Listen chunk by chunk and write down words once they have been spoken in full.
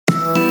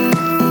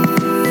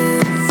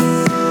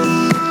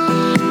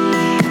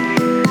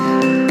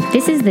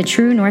This is the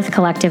True North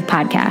Collective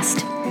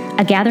podcast,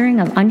 a gathering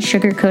of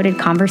unsugar-coated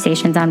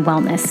conversations on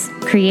wellness,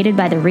 created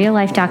by the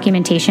real-life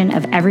documentation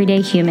of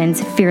everyday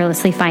humans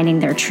fearlessly finding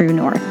their true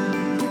north.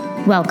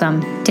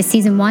 Welcome to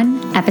Season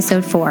 1,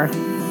 Episode 4.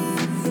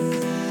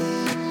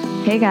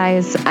 Hey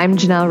guys, I'm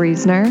Janelle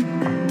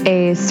Reisner,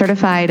 a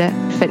certified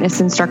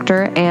fitness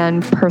instructor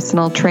and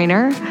personal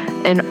trainer,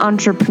 an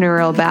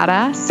entrepreneurial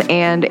badass,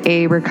 and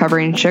a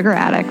recovering sugar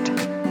addict.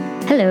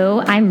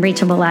 Hello, I'm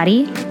Rachel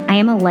Bellotti. I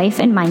am a life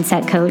and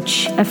mindset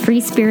coach, a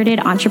free-spirited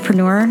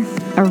entrepreneur,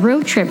 a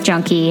road trip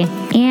junkie,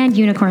 and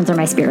unicorns are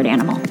my spirit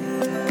animal.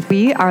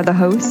 We are the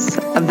hosts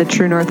of the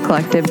True North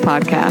Collective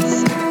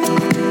podcast.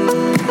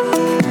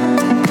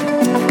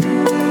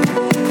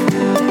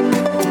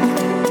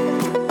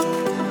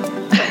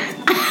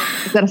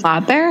 Is it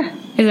hot there?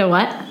 Is it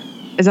what?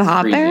 Is it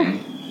hot freezing. there?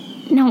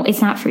 No,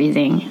 it's not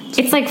freezing.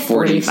 It's like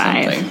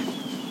 45.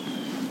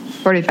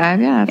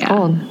 45? Yeah, it's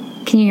cold.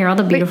 Can you hear all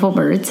the beautiful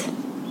birds?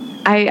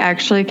 I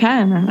actually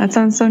can. That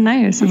sounds so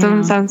nice. It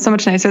sounds so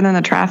much nicer than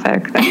the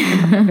traffic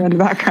that's in the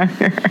background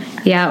here.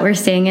 Yeah, we're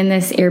staying in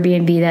this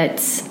Airbnb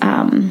that's,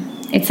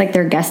 it's like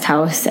their guest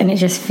house, and it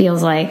just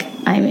feels like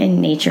I'm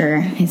in nature.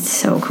 It's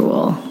so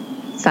cool.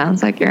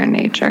 Sounds like you're in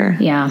nature.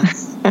 Yeah.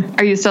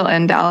 Are you still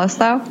in Dallas,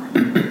 though?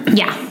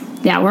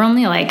 Yeah, we're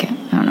only like,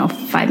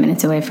 5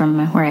 minutes away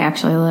from where I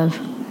actually live.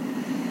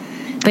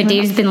 But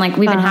Dave's been like,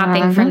 we've been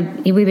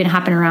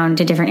hopping around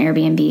to different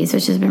Airbnbs,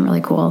 which has been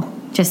really cool,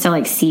 just to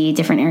like see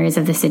different areas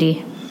of the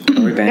city.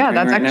 Are we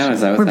bantering now?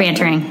 Is that what's we're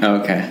bantering. Oh,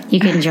 okay. You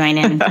can join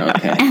in.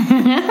 Okay.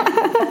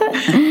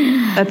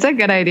 That's a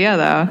good idea,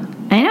 though.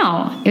 I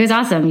know. It was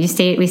awesome. We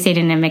stayed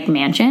in a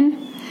McMansion.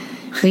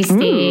 We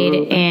stayed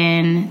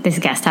in this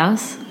guest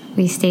house.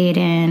 We stayed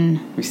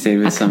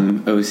with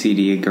some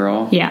OCD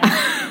girl. Yeah.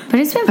 But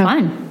it's been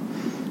fun.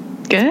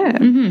 Good.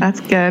 Mm-hmm. That's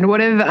good.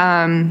 What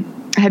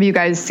have you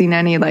guys seen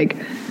any like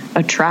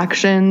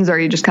attractions, or are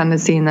you just kind of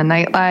seeing the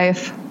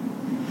nightlife?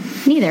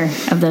 Neither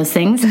of those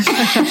things. None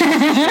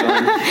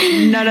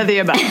of the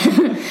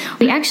above.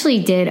 We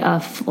actually did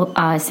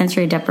a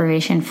sensory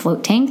deprivation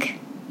float tank.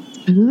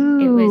 Ooh,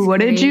 it was what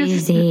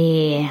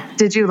crazy.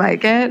 Did you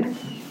like it?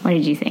 What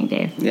did you think,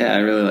 Dave? Yeah, I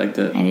really liked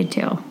it. I did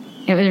too.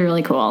 It was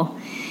really cool.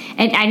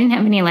 And I didn't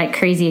have any like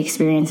crazy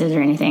experiences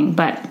or anything,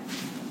 but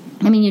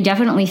I mean, you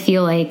definitely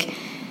feel like,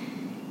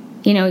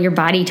 your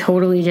body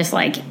totally just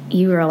like,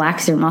 you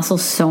relax your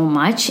muscles so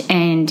much.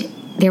 And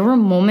there were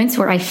moments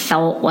where I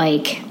felt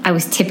like I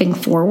was tipping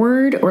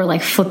forward or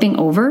like flipping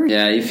over.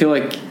 Yeah, you feel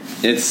like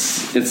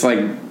it's like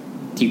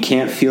you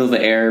can't feel the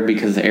air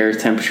because the air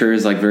temperature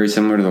is like very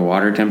similar to the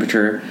water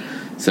temperature.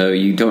 So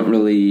you don't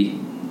really,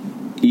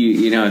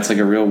 it's like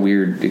a real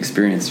weird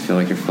experience to feel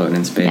like you're floating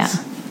in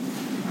space.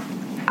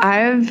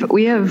 Yeah.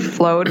 We have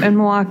float in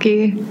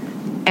Milwaukee,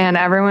 and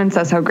everyone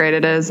says how great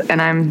it is, and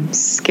I'm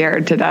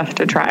scared to death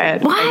to try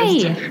it.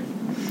 Why?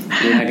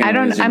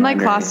 I'm like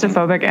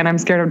claustrophobic, and I'm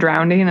scared of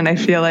drowning, and I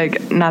feel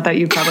like, not that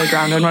you probably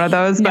drowned in one of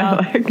those, No,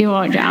 but like, you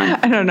won't drown.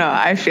 I don't know.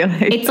 I feel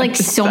like it's like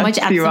so much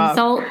Epsom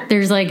salt.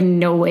 There's like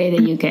no way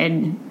that you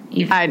could.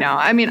 I know.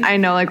 I mean, I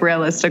know like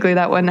realistically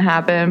that wouldn't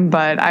happen,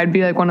 but I'd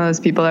be like one of those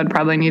people that'd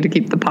probably need to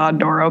keep the pod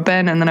door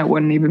open, and then it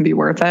wouldn't even be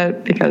worth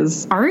it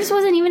because ours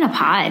wasn't even a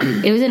pod.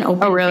 It was an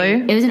open. Oh, really?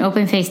 It was an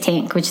open face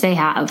tank, which they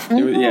have.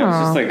 It was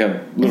just like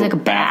a little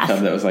bath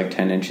bathtub that was like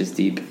 10 inches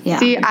deep. Yeah.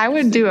 See, I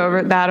would do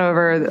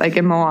over like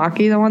in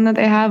Milwaukee, the one that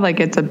they have, like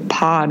it's a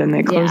pod and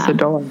they close the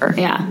door.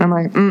 Yeah. And I'm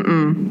like,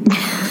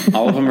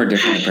 All of them are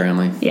different,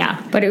 apparently.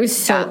 Yeah, but it was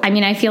so. I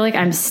mean, I feel like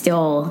I'm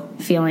still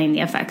feeling the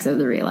effects of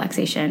the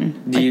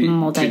relaxation,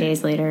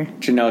 days later.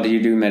 Janelle, do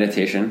you do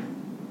meditation?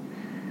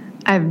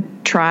 I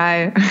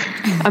try.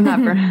 I'm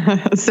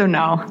not so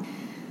no.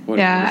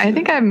 I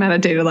think I've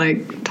meditated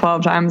like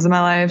 12 times in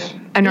my life.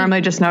 I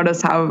normally just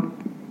notice how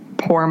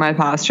poor my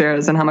posture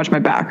is and how much my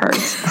back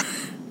hurts.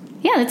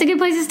 Yeah, that's a good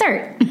place to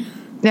start.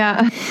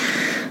 Yeah.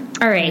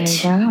 All right.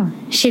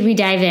 Should we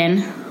dive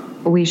in?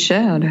 We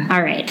should.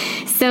 All right.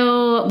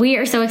 So we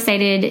are so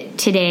excited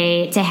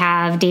today to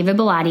have David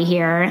Bellotti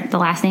here. The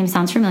last name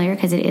sounds familiar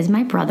because it is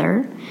my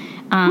brother.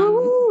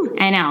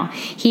 I know.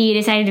 He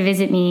decided to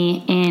visit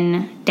me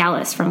in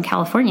Dallas from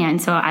California.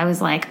 And so I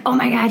was like, oh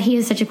my God, he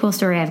has such a cool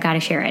story. I've got to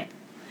share it.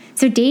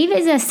 So Dave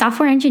is a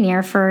software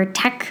engineer for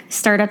tech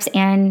startups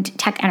and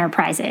tech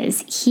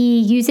enterprises. He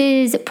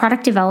uses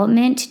product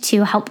development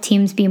to help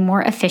teams be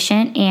more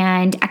efficient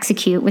and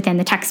execute within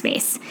the tech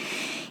space.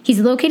 He's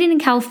located in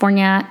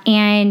California,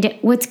 and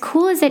what's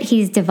cool is that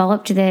he's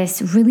developed this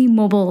really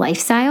mobile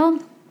lifestyle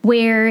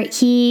where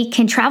he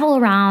can travel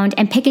around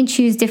and pick and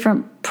choose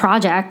different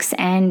projects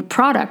and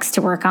products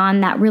to work on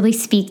that really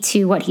speak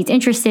to what he's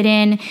interested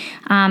in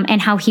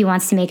and how he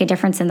wants to make a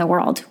difference in the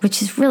world,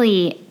 which is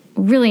really,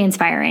 really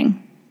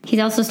inspiring. He's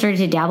also started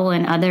to dabble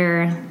in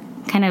other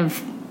kind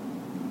of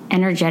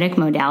energetic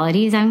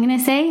modalities, I'm going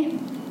to say.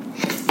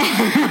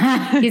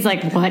 He's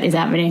like, what is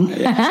happening?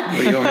 Yeah.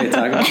 What do you want me to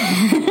talk about?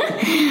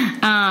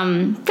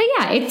 But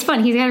yeah, it's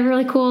fun. He's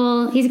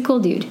a cool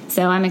dude.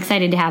 So I'm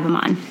excited to have him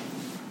on.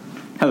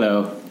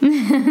 Hello.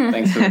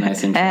 Thanks for the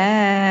nice intro.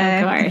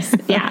 Of course.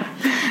 Yeah.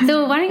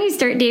 So why don't you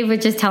start, Dave,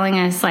 with just telling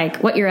us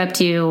like what you're up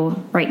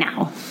to right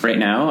now? Right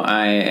now,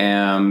 I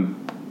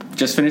am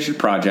just finished a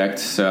project,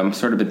 so I'm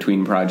sort of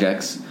between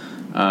projects.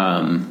 So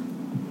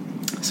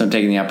I'm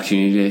taking the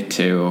opportunity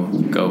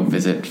to go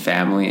visit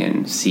family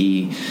and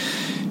see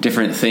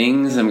different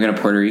things. I'm going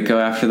to Puerto Rico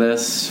after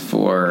this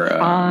for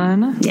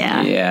fun.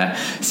 Yeah.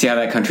 See how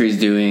that country's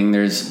doing.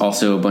 There's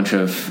also a bunch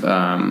of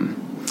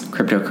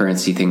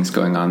cryptocurrency things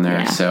going on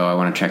there, so I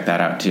want to check that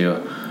out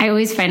too. I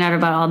always find out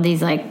about all these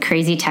like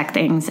crazy tech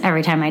things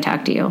every time I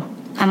talk to you.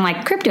 I'm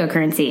like,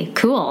 cryptocurrency,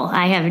 cool.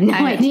 I have no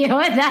idea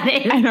what that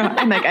is. I know.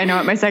 I'm like, I know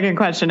what my second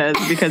question is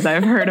because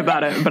I've heard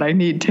about it, but I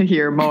need to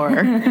hear more.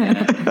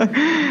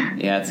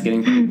 Yeah, it's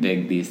getting pretty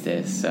big these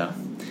days.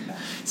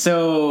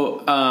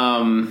 So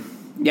I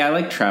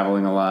like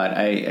traveling a lot.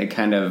 I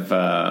kind of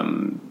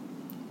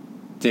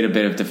did a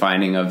bit of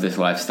defining of this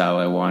lifestyle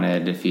I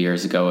wanted a few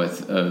years ago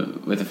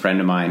with a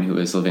friend of mine who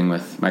was living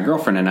with my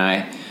girlfriend and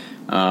I,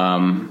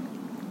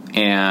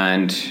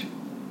 and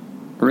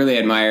really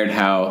admired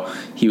how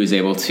he was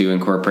able to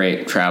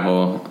incorporate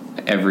travel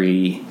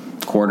every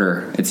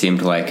quarter. It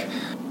seemed like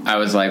I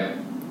was like,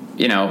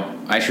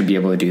 I should be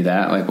able to do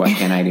that. Like, why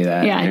can't I do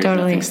that? Yeah, There's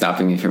totally. nothing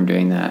stopping me from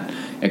doing that,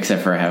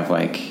 except for I have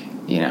like,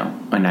 a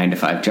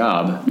 9-to-5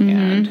 job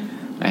and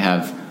I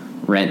have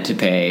rent to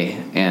pay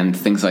and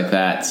things like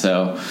that.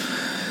 So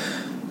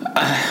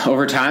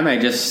over time, I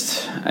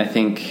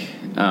think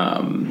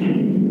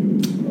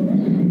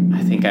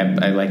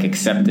I like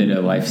accepted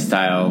a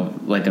lifestyle,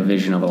 like a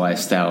vision of a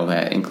lifestyle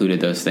that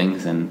included those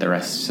things, and the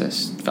rest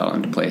just fell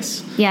into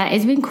place. Yeah,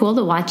 it's been cool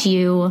to watch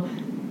you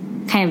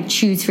kind of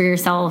choose for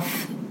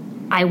yourself,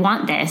 I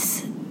want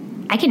this,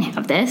 I can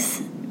have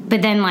this,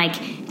 but then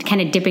like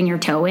kind of dipping your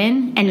toe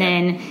in and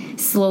then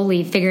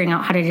slowly figuring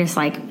out how to just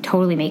like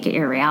totally make it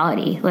your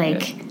reality.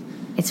 Like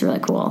it's really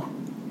cool.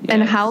 Yeah.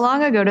 And how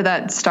long ago did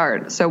that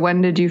start? So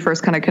when did you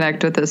first kind of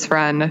connect with this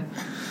friend?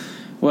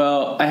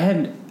 Well,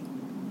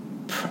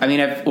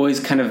 I've always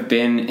kind of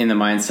been in the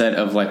mindset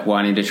of like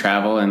wanting to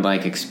travel and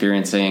like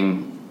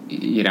experiencing,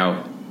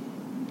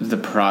 the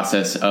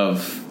process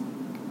of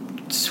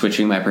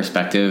switching my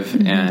perspective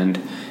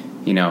and,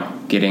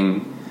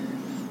 getting,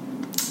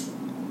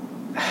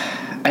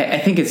 I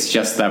think it's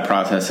just that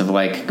process of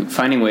like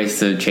finding ways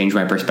to change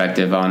my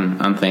perspective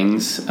on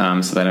things,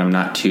 so that I'm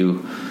not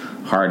too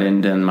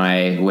hardened in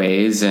my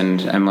ways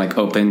and I'm like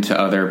open to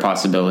other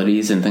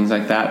possibilities and things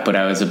like that. But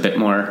I was a bit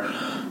more,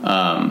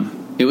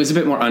 it was a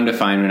bit more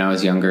undefined when I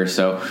was younger.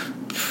 So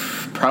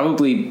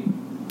probably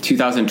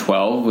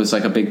 2012 was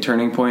like a big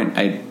turning point.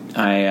 I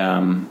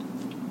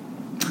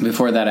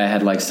before that I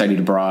had like studied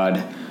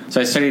abroad.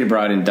 So I studied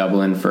abroad in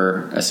Dublin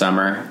for a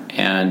summer,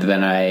 and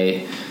then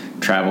I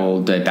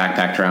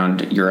backpacked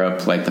around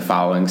Europe like the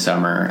following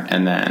summer,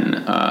 and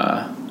then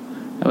I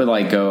would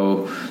like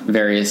go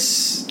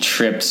various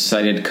trips.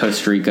 I did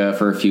Costa Rica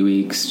for a few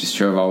weeks, just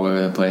drove all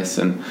over the place.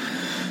 And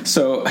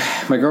so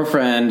my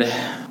girlfriend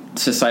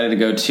decided to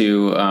go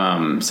to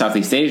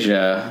Southeast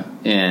Asia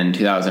in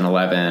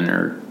 2011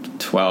 or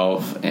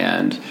 12,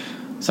 and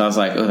so I was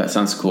like, oh, that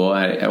sounds cool.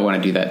 I want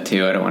to do that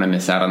too. I don't want to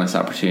miss out on this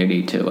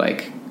opportunity to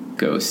like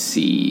go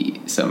see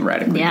some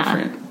radically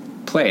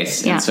different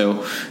place. And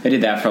so I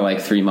did that for like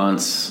 3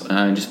 months,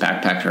 and just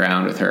backpacked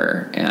around with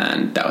her,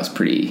 and that was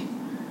pretty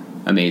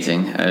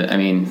amazing. I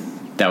mean,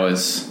 that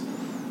was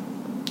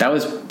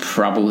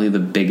probably the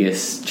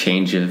biggest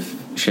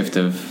shift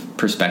of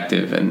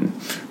perspective, and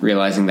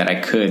realizing that I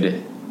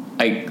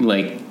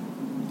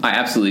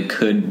absolutely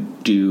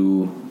could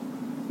do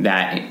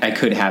that. I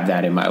could have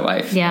that in my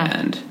life,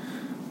 and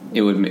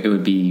it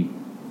would be,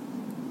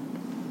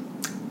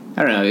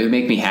 I don't know, it would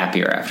make me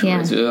happier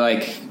afterwards. It would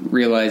like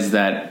realize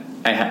that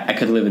I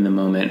could live in the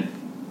moment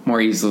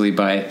more easily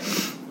by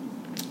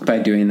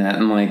doing that,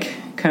 and like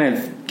kind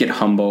of get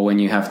humble when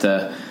you have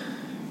to,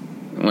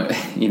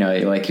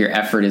 like your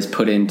effort is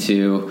put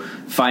into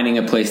finding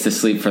a place to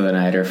sleep for the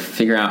night or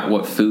figure out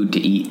what food to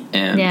eat,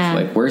 and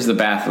like where's the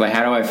bath, like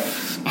how do I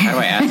ask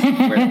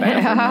where the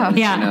bathroom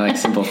is? Like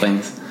simple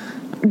things.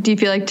 Do you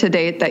feel like to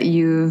date that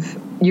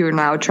you're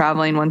now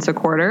traveling once a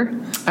quarter?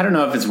 I don't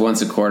know if it's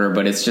once a quarter,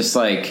 but it's just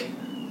like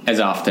as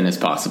often as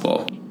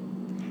possible.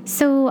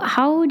 So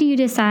how do you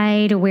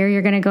decide where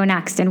you're going to go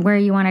next and where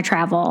you want to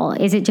travel?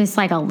 Is it just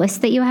like a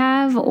list that you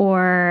have,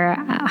 or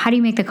how do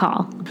you make the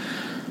call?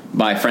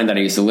 My friend that I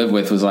used to live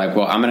with was like,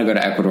 well, I'm going to go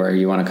to Ecuador.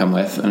 You want to come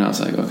with? And I was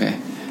like, okay,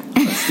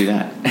 let's do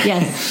that.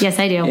 Yes,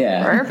 I do.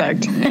 Yeah.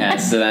 Perfect. Yeah.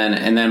 So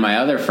then my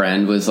other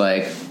friend was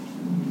like,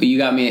 you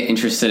got me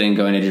interested in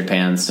going to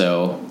Japan,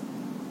 so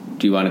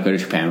do you want to go to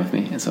Japan with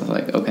me? And so I was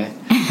like, okay.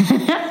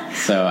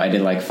 So I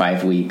did like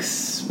 5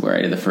 weeks where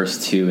I did the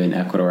first 2 in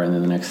Ecuador and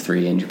then the next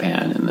 3 in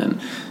Japan. And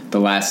then the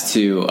last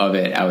 2 of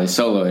it, I was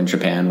solo in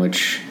Japan,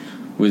 which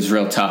was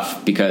real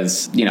tough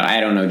because, I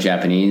don't know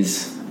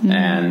Japanese,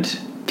 and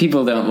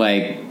people don't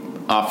like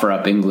offer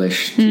up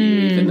English to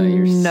you, even though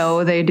you're...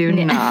 No, they do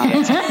not.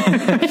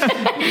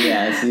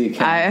 Yeah, so you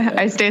can...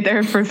 I stayed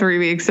there for 3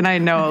 weeks, and I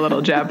know a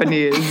little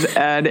Japanese,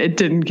 and it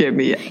didn't get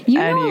me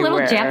anywhere. know a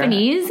little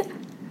Japanese?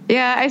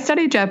 Yeah, I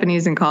studied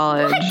Japanese in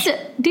college.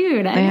 What?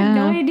 Dude, I had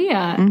no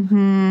idea.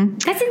 Mm-hmm.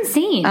 That's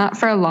insane. Not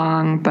for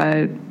long,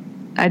 but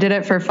I did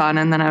it for fun,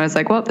 and then I was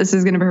like, well, this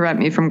is going to prevent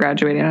me from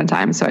graduating on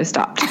time, so I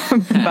stopped.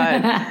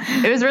 But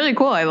it was really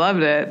cool. I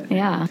loved it.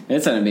 Yeah.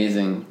 It's an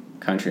amazing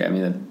country. I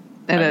mean,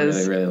 I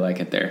really, really like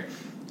it there.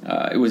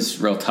 It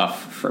was real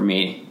tough for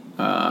me,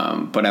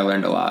 but I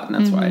learned a lot, and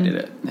that's why I did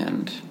it.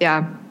 And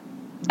yeah,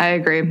 I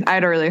agree. I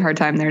had a really hard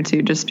time there,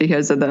 too, just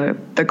because of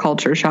the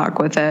culture shock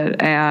with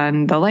it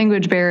and the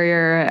language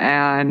barrier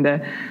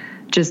and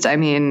just, I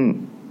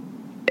mean,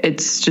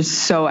 it's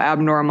just so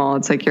abnormal.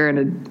 It's like you're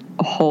in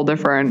a whole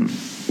different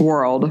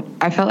world.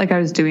 I felt like I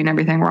was doing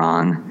everything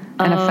wrong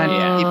and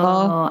offending people.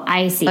 Oh,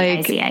 I see,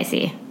 I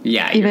see.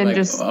 Yeah, you're even like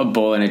just a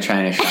bull in a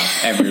china shop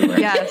everywhere.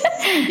 Yes.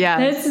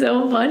 That's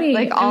so funny.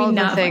 Like all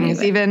the things,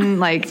 funny, even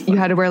like you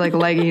had to wear like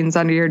leggings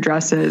under your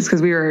dresses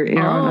because we were,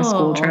 on a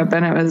school trip,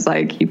 and it was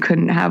like you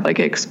couldn't have like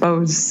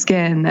exposed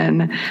skin,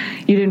 and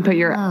you didn't put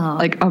your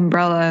like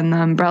umbrella in the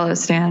umbrella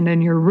stand,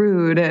 and you're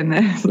rude, and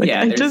it's like,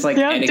 I just like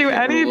can't do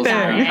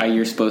anything. How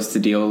you're supposed to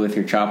deal with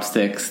your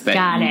chopsticks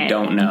that you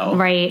don't know.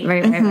 Right.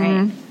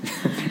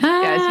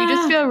 Yes, you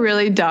just feel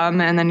really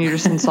dumb, and then you're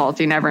just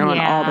insulting everyone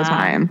all the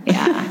time.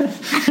 Yeah.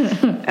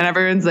 And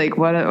everyone's like,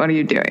 what are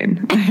you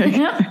doing?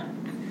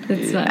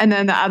 And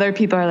then the other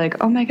people are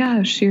like, oh my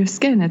gosh, your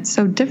skin, it's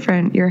so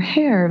different. Your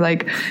hair.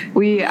 Like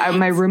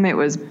my roommate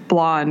was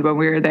blonde when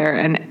we were there,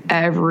 and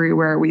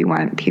everywhere we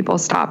went, people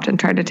stopped and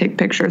tried to take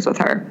pictures with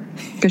her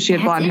because she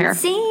had blonde hair.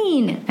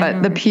 Insane.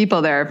 But the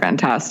people there are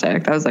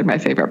fantastic. That was like my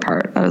favorite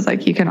part. I was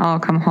like, you can all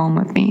come home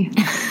with me.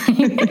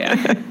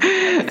 Yeah.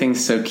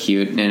 Everything's so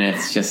cute, and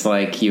it's just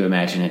like you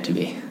imagine it to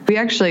be.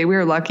 We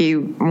were lucky.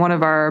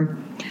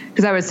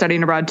 Because I was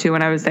studying abroad too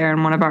when I was there,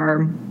 and one of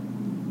our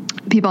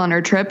people on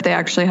our trip, they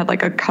actually had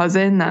like a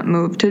cousin that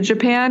moved to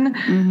Japan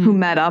who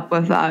met up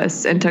with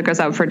us and took us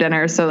out for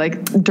dinner. So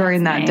like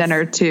during that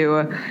dinner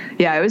too,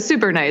 yeah, it was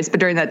super nice. But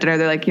during that dinner,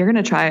 they're like, you're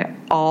going to try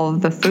all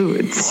the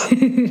foods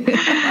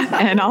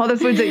and all the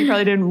foods that you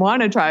probably didn't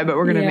want to try, but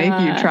we're going to make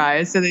you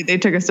try. So they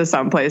took us to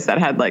some place that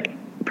had like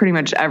pretty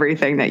much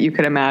everything that you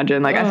could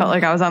imagine. Like I felt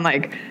like I was on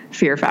like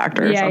Fear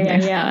Factor or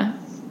something. Yeah.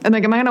 And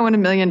like, am I going to win $1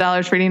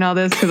 million for eating all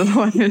this? Because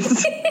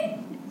otherwise,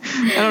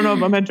 I don't know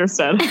if I'm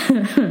interested.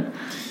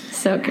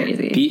 So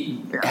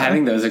crazy.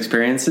 Having those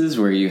experiences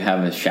where you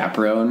have a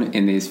chaperone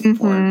in these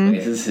foreign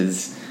places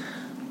has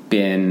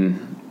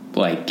been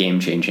like game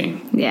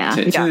changing. Yeah.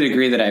 To the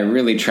degree that I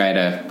really try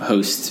to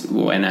host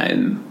when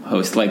I'm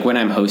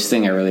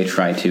hosting, I really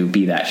try to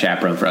be that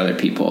chaperone for other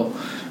people,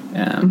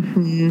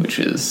 which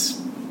is,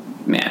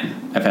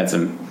 man, I've had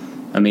some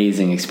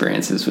amazing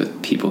experiences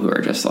with people who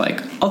are just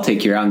like, I'll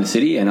take you around the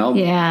city and I'll,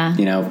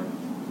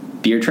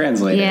 be your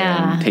translator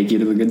and take you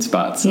to the good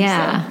spots.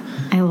 Yeah.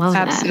 I love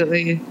that.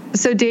 Absolutely.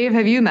 So Dave,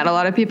 have you met a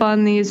lot of people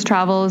on these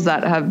travels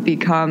that have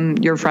become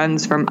your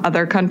friends from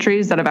other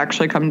countries that have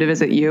actually come to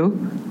visit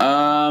you?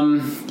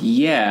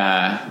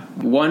 Yeah.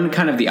 One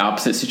kind of the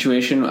opposite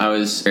situation. I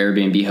was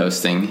Airbnb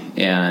hosting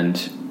and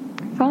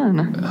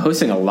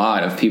hosting a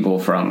lot of people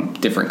from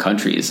different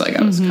countries. Like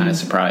I was kind of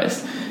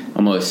surprised.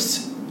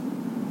 Almost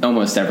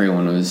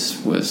everyone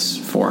was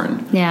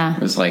foreign. Yeah.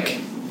 It was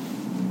like,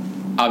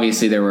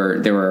 obviously there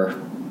were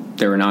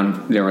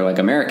like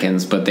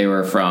Americans, but they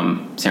were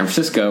from San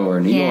Francisco or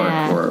New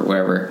York or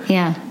wherever.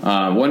 Yeah.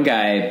 One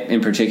guy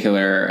in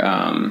particular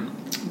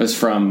was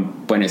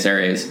from Buenos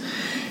Aires,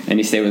 and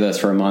he stayed with us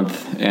for a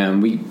month,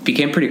 and we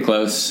became pretty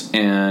close.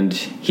 And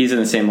he's in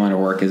the same line of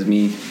work as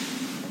me.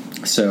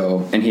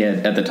 So, and he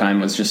had at the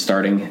time was just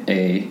starting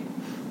a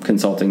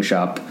consulting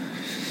shop.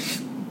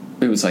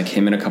 It was like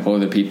him and a couple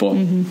other people,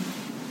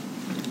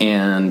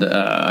 and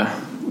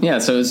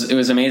so it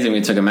was amazing.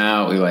 We took him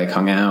out. We like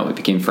hung out. We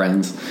became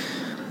friends.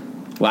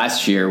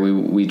 Last year,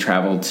 we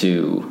traveled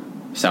to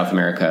South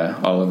America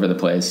all over the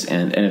place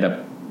and ended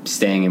up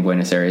staying in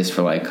Buenos Aires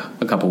for like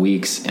a couple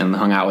weeks and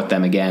hung out with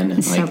them again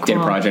and did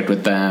a project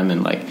with them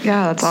and like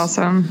that's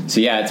awesome. So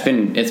yeah,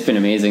 it's been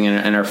amazing,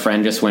 and our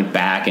friend just went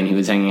back and he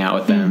was hanging out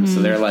with them.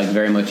 So they're like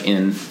very much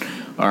in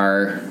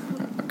our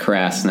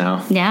crass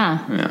now.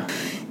 Yeah.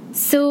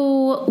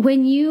 So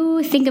when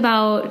you think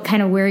about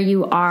kind of where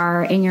you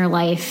are in your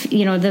life,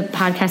 the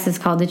podcast is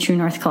called the True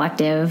North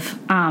Collective.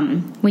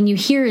 When you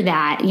hear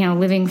that,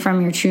 living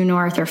from your true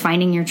north or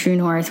finding your true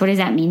north, what does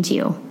that mean to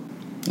you?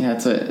 Yeah,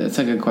 it's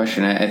a good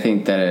question. I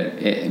think that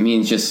it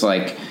means just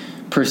like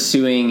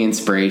pursuing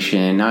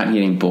inspiration, not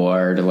getting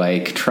bored,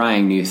 like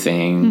trying new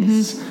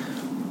things,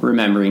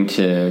 remembering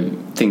to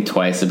think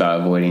twice about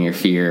avoiding your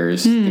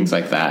fears, things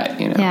like that,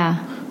 Yeah,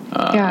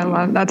 I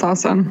love that's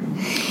awesome.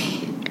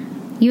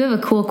 You have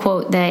a cool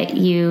quote that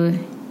you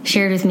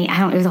shared with me.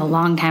 It was a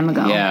long time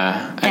ago.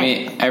 Yeah. I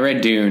mean, I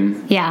read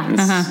Dune.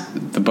 Yeah.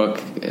 The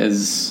book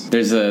is,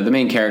 the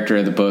main character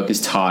of the book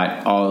is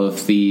taught all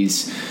of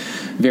these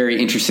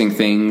very interesting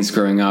things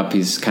growing up.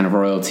 He's kind of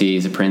royalty.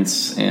 He's a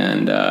prince.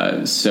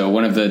 And so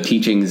one of the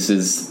teachings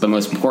is the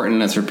most important,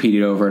 that's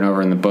repeated over and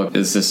over in the book,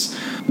 is this.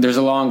 There's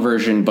a long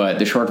version, but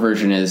the short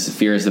version is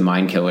fear is the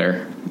mind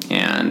killer.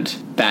 And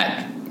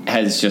that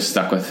has just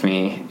stuck with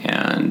me.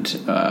 And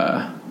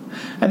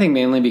I think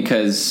mainly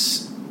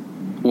because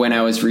when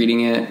I was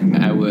reading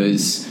it, I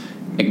was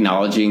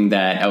acknowledging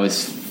that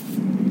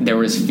there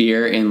was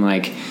fear in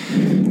like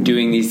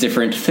doing these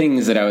different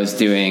things that I was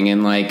doing,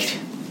 and like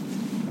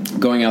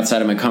going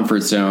outside of my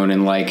comfort zone,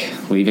 and like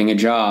leaving a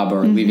job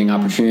or leaving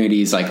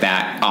opportunities like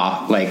that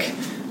off, like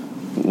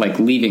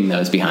leaving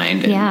those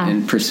behind,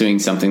 and pursuing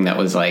something that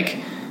was like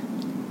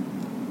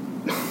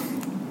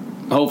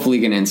hopefully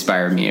going to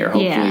inspire me, or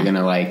hopefully going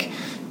to like,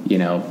 you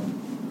know,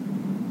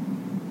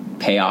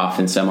 pay off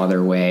in some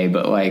other way,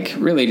 but like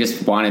really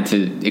just wanted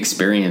to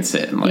experience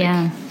it. And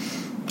like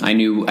I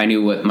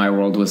knew what my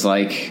world was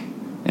like,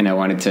 and I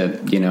wanted to,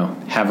 you know,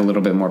 have a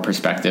little bit more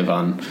perspective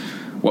on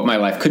what my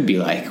life could be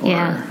like,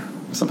 or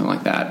something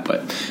like that.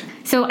 But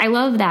so I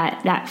love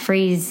that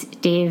phrase,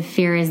 Dave,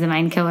 fear is the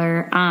mind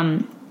killer.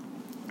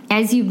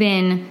 As you've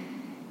been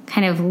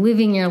kind of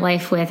living your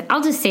life with,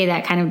 I'll just say,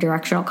 that kind of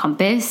directional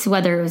compass,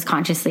 whether it was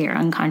consciously or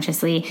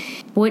unconsciously,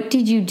 what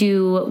did you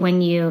do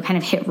when you kind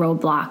of hit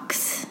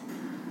roadblocks?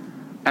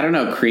 I don't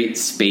know, create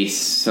space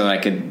so I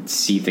could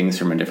see things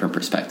from a different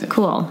perspective.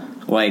 Cool.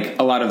 Like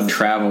a lot of the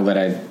travel that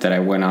I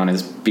went on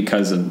is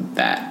because of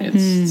that.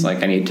 It's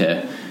like I need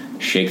to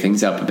shake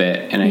things up a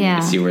bit, and I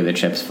need to see where the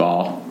chips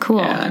fall.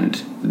 Cool. And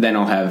then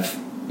I'll have,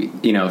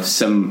 you know,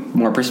 some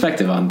more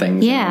perspective on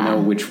things. Yeah. And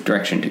know which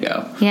direction to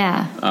go.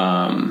 Yeah.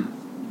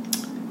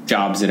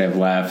 Jobs that I've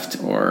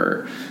left,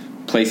 or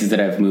places that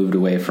I've moved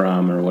away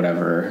from, or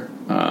whatever,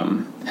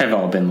 have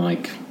all been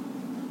like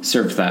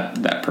served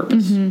that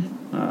purpose.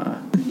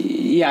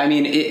 I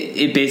mean,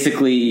 it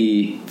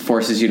basically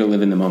forces you to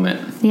live in the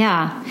moment.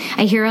 Yeah.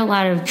 I hear a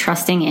lot of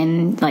trusting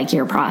in like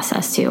your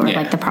process too, or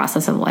like the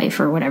process of life,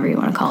 or whatever you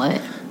want to call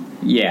it.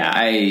 Yeah,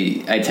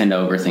 I tend to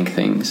overthink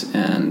things,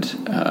 and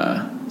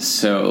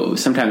so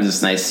sometimes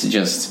it's nice to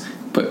just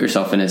put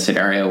yourself in a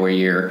scenario where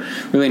you're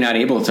really not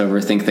able to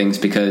overthink things,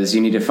 because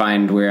you need to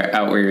find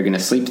out where you're going to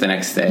sleep the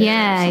next day.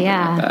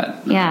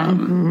 Like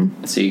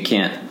that. So you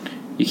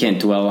can't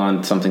dwell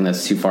on something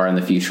that's too far in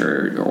the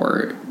future,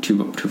 or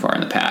too far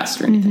in the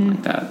past, or anything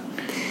like that.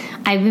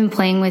 I've been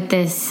playing with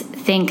this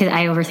thing because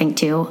I overthink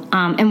too.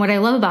 And what I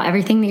love about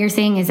everything that you're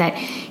saying is that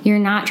you're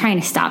not trying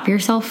to stop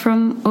yourself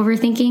from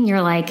overthinking.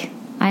 You're like,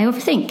 I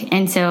overthink.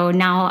 And so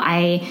now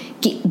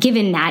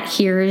given that,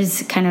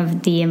 here's kind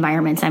of the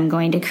environments I'm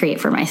going to create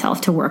for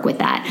myself to work with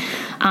that.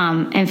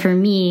 And for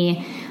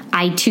me,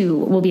 I too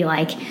will be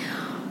like,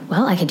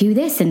 well, I could do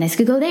this, and this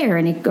could go there,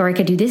 or I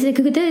could do this, and it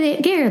could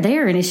go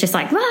there, and it's just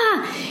like,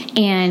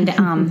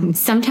 And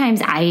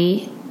sometimes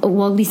at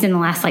least in the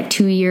last like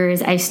 2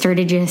 years, I've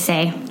started to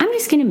say, I'm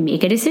just going to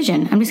make a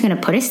decision. I'm just going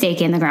to put a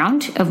stake in the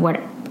ground of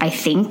what I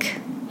think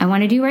I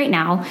want to do right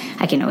now.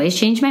 I can always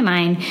change my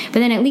mind, but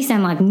then at least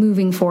I'm like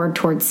moving forward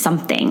towards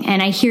something.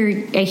 And I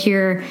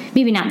hear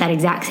maybe not that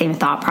exact same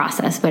thought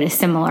process, but a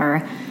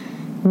similar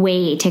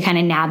way to kind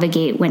of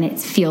navigate when it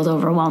feels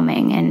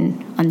overwhelming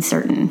and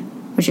uncertain,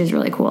 which is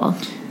really cool.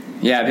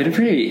 Yeah, I've been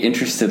pretty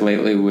interested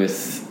lately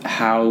with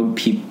how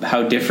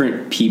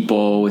different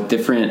people with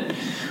different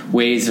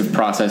ways of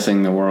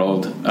processing the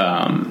world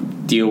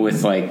deal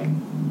with like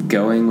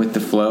going with the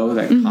flow.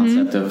 That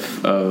concept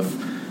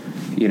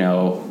of, you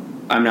know,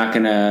 I'm not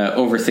going to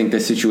overthink the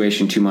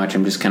situation too much.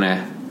 I'm just going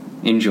to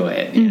enjoy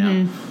it, you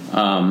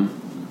know.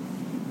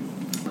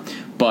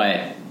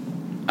 But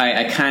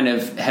I kind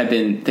of have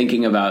been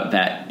thinking about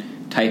that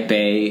type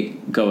A,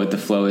 go with the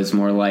flow, is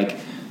more like,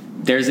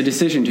 there's a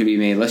decision to be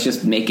made. Let's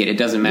just make it. It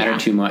doesn't matter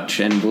too much,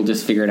 and we'll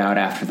just figure it out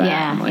after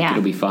that.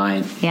 It'll be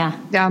fine. Yeah.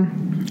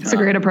 It's a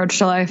great approach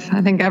to life.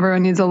 I think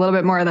everyone needs a little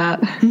bit more of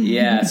that.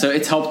 Yeah. So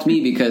it's helped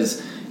me,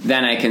 because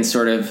then I can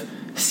sort of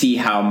see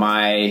how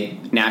my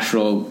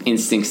natural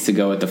instincts to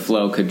go with the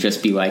flow could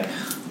just be like,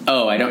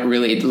 oh, I don't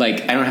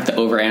have to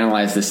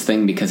overanalyze this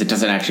thing, because it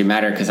doesn't actually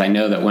matter, because I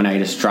know that when I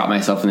just drop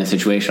myself in a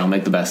situation, I'll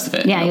make the best of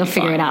it. Yeah, you'll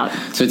figure it out.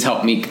 So it's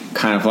helped me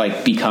kind of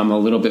like become a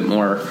little bit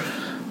more,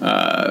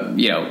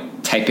 you know,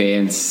 type A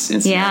in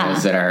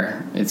scenarios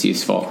that it's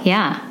useful.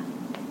 Yeah.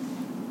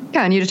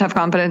 Yeah, and you just have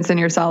confidence in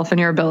yourself and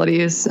your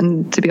abilities,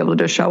 and to be able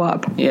to just show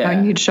up. Yeah.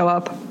 You need to show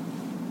up.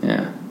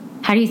 Yeah.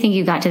 How do you think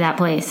you got to that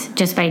place?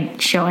 Just by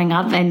showing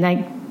up and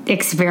like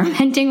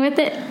experimenting with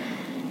it?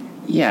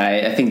 Yeah,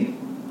 I think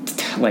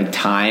like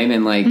time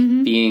and like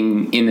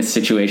being in the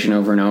situation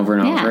over and over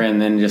and over,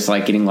 and then just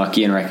like getting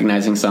lucky and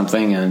recognizing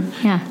something and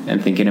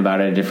thinking about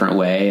it a different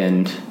way,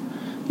 and,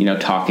 you know,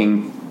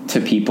 talking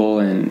to people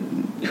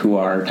and who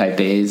are type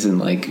A's, and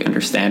like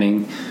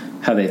understanding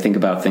how they think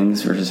about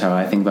things versus how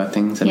I think about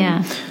things.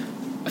 And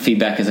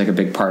feedback is like a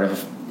big part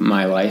of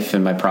my life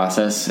and my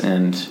process,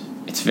 and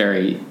it's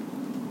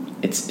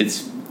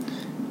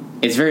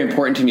it's very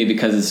important to me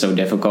because it's so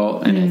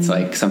difficult, and it's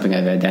like something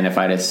I've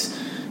identified as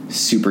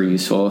super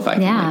useful. If I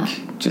can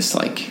like just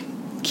like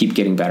keep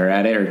getting better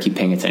at it or keep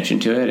paying attention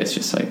to it, it's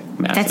just like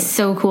massive. That's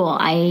so cool.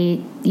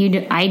 I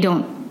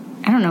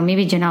don't know,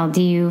 maybe Janelle,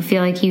 do you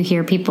feel like you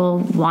hear people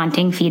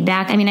wanting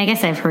feedback? I mean, I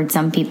guess I've heard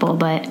some people,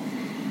 but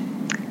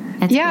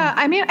that's cool.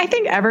 I mean, I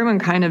think everyone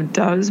kind of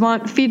does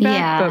want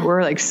feedback, but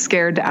we're like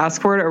scared to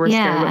ask for it, or we're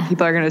scared what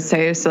people are going to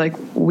say. So like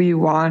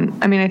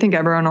I think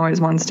everyone always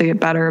wants to get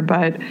better,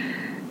 but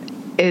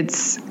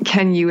it's,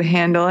 can you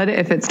handle it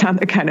if it's not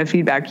the kind of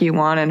feedback you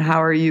want, and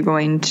how are you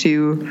going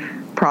to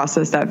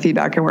process that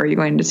feedback, and where are you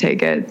going to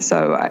take it?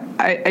 So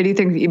I do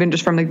think even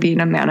just from like being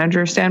a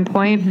manager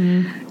standpoint,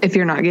 if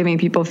you're not giving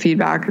people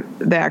feedback,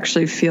 they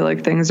actually feel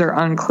like things are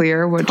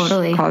unclear, which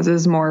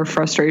causes more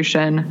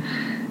frustration.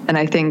 And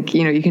I think,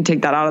 you can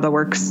take that out of the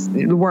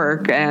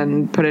work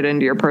and put it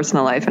into your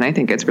personal life. And I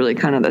think it's really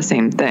kind of the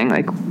same thing.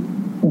 Like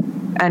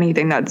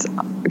anything that's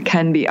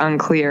can be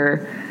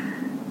unclear,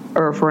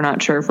 or if we're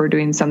not sure if we're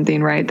doing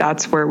something right,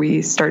 that's where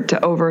we start to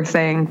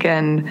overthink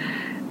and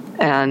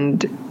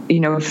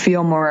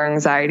feel more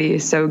anxiety.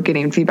 So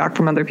getting feedback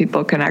from other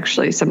people can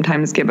actually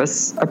sometimes give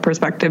us a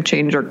perspective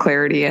change or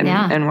clarity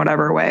in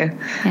whatever way.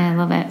 Yeah, I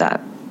love it.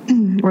 That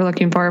we're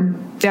looking for.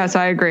 Yeah, so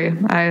I agree.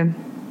 And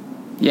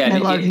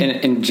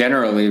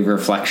generally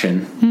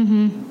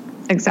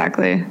reflection.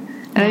 Exactly.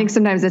 And I think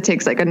sometimes it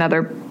takes like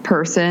another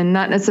person,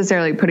 not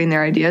necessarily putting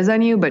their ideas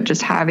on you, but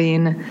just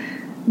having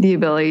the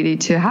ability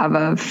to have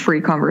a free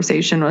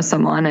conversation with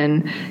someone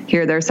and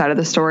hear their side of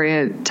the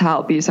story to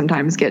help you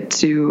sometimes get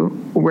to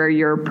where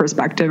your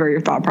perspective or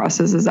your thought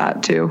process is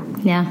at too.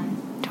 Yeah,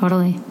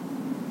 totally.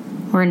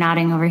 We're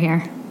nodding over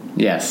here.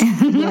 Yes. So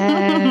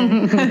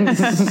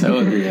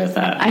agree with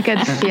that. I could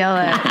feel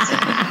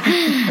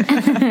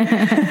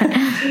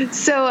it.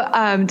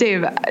 So,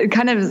 Dave,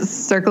 kind of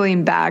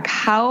circling back,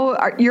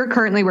 you're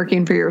currently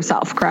working for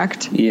yourself,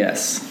 correct?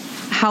 Yes.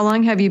 How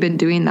long have you been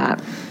doing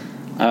that?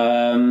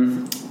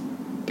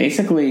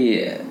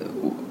 Basically,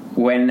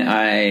 when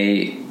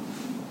I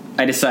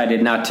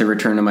decided not to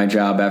return to my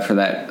job after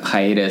that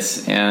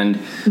hiatus, and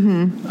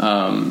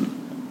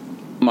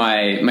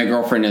my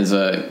girlfriend is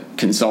a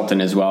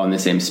consultant as well in the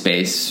same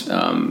space,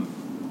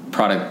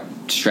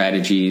 product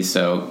strategy,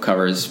 so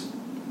covers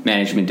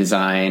management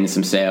design,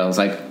 some sales,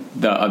 like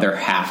the other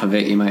half of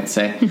it, you might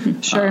say.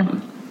 Sure.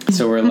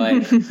 So we're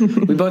like,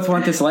 we both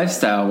want this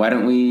lifestyle. Why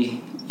don't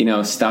we,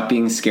 stop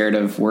being scared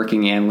of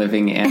working and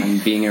living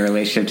and being in a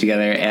relationship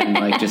together and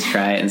like just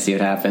try it and see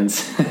what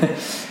happens.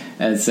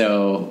 And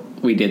so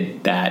we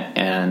did that,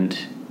 and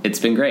it's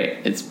been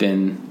great. It's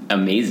been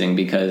amazing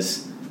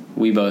because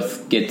we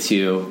both get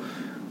to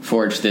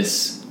forge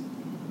this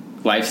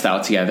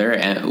lifestyle together,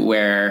 and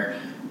where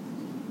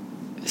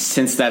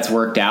since that's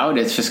worked out,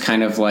 it's just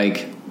kind of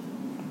like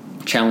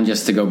challenge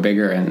us to go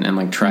bigger and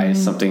like try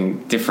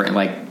something different,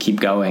 like keep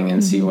going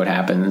and see what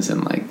happens.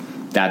 And like,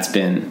 that's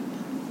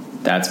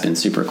been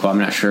super cool. I'm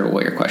not sure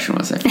what your question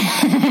was.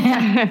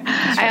 I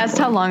asked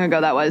how long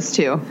ago that was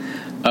too.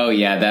 Oh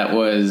yeah, that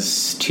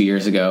was 2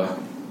 years ago.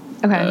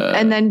 Okay.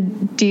 And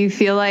then do you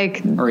feel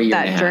like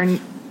that journey?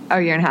 Oh,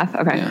 year and a half.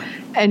 Okay. Yeah.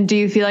 And do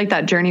you feel like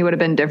that journey would have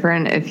been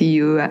different if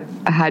you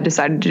had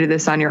decided to do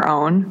this on your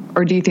own?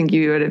 Or do you think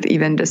you would have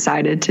even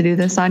decided to do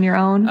this on your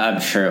own?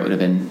 I'm sure it would have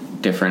been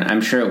different.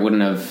 I'm sure I would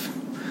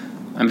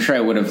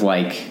have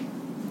like,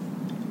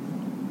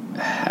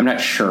 I'm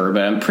not sure,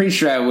 but I'm pretty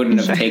sure I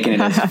wouldn't have taken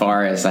it as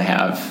far as I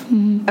have.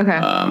 Okay.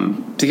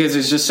 Because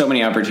there's just so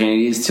many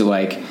opportunities to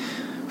like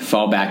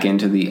fall back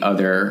into the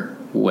other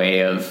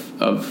way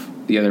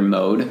of the other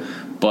mode.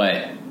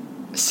 But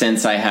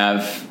since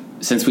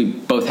we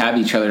both have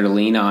each other to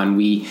lean on,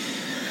 we,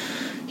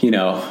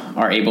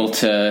 are able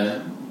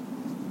to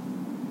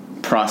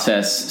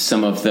process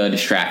some of the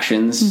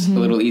distractions a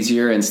little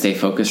easier and stay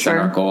focused on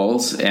our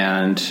goals.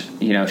 And,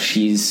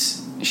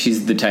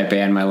 she's the type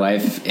A in my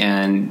life,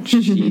 and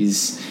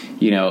she's,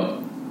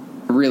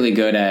 really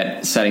good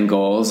at setting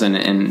goals, and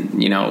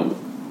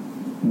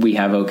we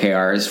have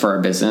OKRs for our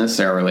business,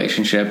 our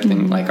relationship,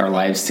 and like our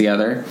lives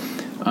together,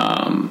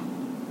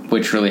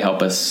 which really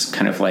help us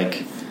kind of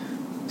like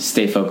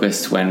stay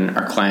focused when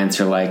our clients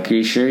are like, are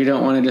you sure you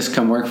don't want to just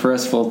come work for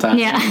us full time?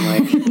 Yeah.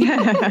 Like,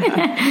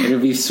 it'll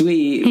be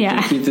sweet. We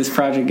can keep this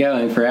project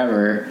going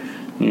forever.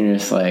 And you're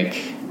just like,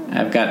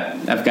 I've got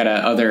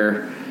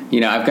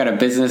a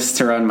business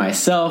to run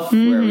myself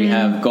where we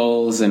have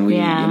goals, and we,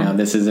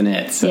 this isn't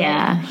it. So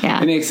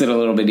it makes it a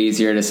little bit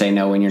easier to say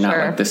no when you're not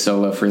like the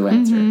solo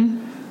freelancer.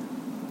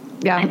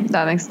 Yeah,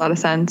 that makes a lot of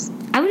sense.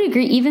 I would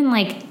agree. Even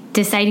like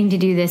deciding to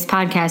do this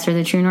podcast or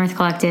the True North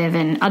Collective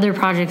and other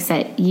projects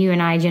that you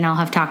and I, Janelle,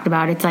 have talked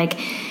about, it's like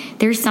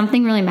there's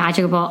something really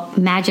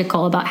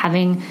magical about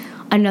having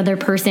another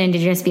person to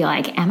just be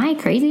like, am I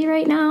crazy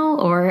right now?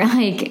 Or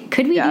like,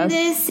 could we do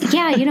this?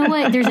 Yeah, you know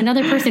what? There's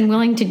another person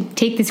willing to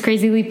take this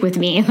crazy leap with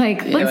me.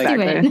 Like, let's do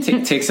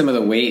it. Take some of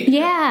the weight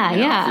off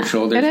your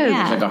shoulders. It is.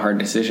 It's like a hard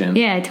decision.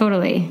 Yeah,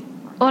 totally.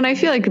 Well, and I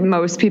feel like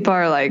most people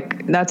are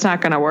like, that's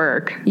not going to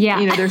work. Yeah.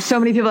 You know, there's so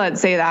many people that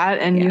say that,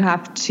 and you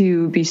have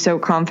to be so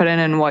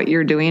confident in what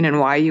you're doing and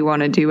why you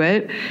want to do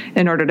it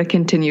in order to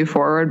continue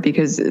forward,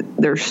 because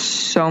there's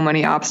so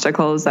many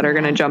obstacles that are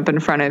going to jump in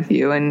front of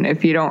you. And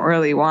if you don't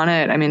really want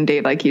it, I mean,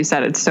 Dave, like you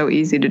said, it's so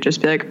easy to just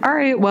be like, all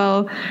right,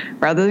 well,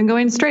 rather than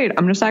going straight,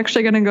 I'm just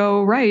actually going to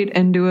go right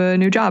and do a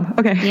new job.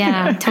 Okay.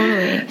 Yeah,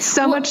 totally.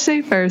 Much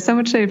safer, so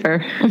much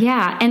safer.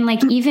 Yeah. And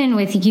like, even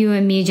with you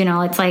and me,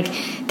 Janelle, it's like,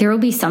 there will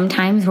be some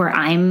times where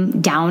I'm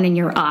down and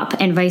you're up,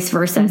 and vice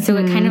versa. So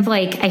it kind of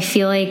like, I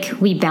feel like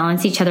we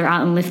balance each other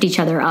out and lift each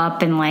other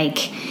up and like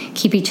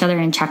keep each other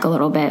in check a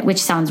little bit,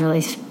 which sounds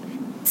really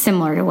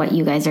similar to what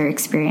you guys are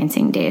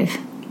experiencing, Dave.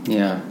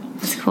 Yeah.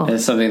 It's cool.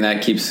 It's something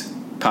that keeps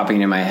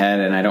popping in my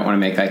head, and I don't want to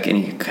make like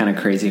any kind of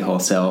crazy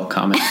wholesale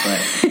comment, but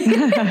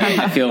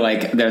I feel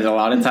like there's a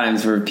lot of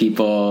times where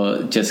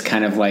people just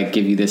kind of like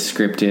give you this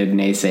scripted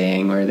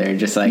naysaying where they're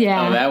just like,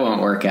 oh, that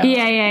won't work out.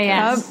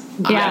 Yeah.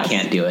 I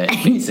can't do it,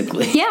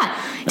 basically. Yeah,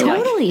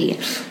 totally.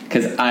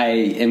 Because I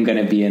am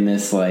going to be in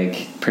this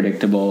like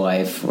predictable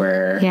life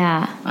where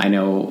I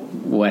know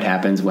what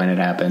happens when it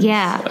happens.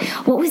 Yeah.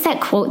 Like, what was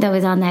that quote that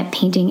was on that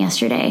painting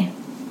yesterday?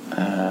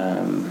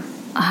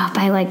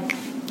 By like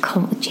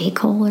J.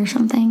 Cole or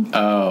something.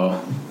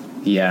 Oh,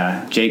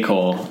 yeah, J.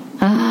 Cole.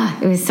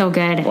 It was so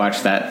good.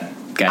 Watch that.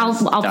 I'll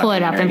pull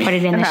it up and put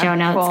it in the show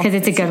notes because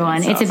it's a good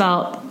one. It's awesome.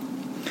 About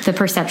the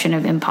perception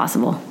of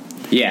impossible.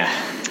 Yeah.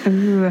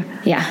 Ooh.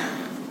 Yeah.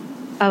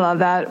 I love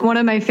that. One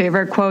of my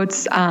favorite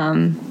quotes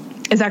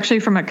is actually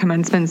from a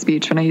commencement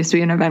speech when I used to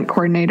be an event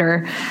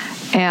coordinator.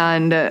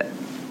 And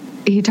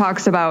he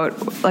talks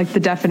about like the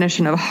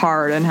definition of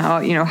hard and how,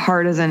 you know,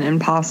 hard isn't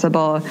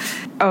impossible.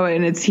 Oh,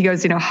 and he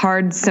goes, you know,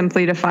 hard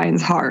simply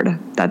defines hard.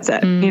 That's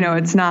it. You know,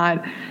 it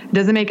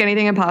doesn't make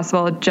anything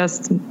impossible. It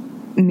just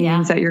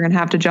means that you're going to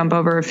have to jump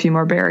over a few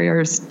more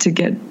barriers to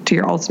get to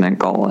your ultimate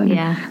goal. And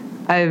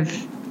I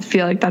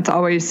feel like that's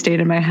always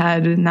stayed in my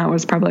head. And that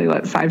was probably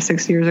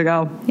 5-6 years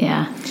ago.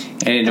 Yeah.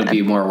 And it'll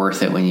be more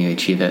worth it when you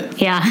achieve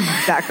it. Yeah.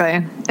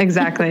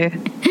 Exactly.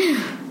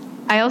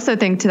 I also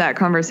think to that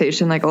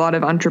conversation, like a lot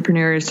of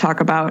entrepreneurs talk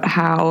about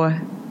how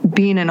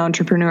being an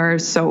entrepreneur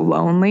is so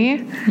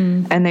lonely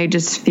and they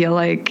just feel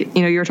like,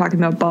 you know, you're talking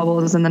about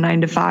bubbles in the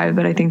 9-to-5,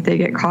 but I think they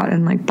get caught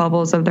in like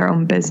bubbles of their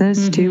own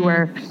business too,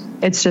 where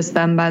it's just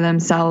them by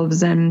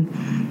themselves.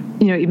 And,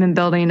 you know, even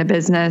building a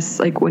business,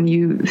 like when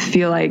you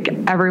feel like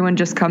everyone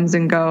just comes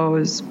and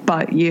goes,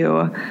 but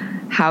you,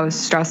 how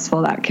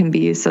stressful that can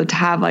be. So to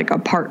have like a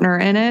partner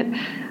in it,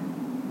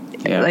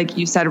 like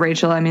you said,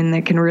 Rachel, I mean,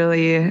 they can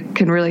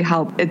really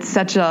help. It's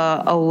such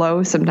a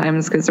low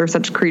sometimes because they're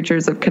such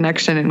creatures of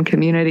connection and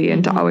community,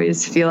 and to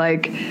always feel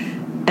like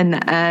in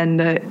the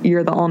end,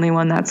 you're the only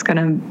one that's going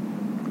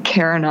to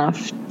care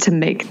enough to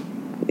make,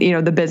 you know,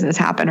 the business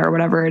happen or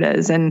whatever it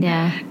is. And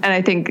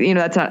I think, you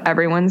know, that's not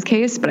everyone's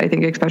case, but I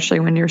think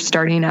especially when you're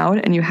starting out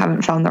and you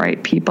haven't found the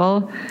right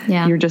people,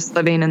 you're just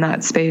living in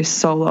that space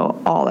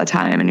solo all the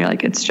time. And you're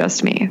like, it's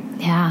just me.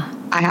 Yeah.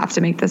 I have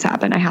to make this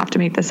happen. I have to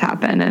make this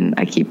happen. And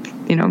I keep,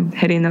 you know,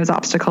 hitting those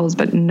obstacles,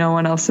 but no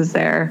one else is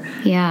there.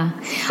 Yeah.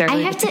 I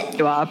have to pick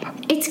you up.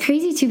 It's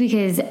crazy too,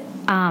 because,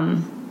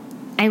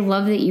 I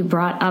love that you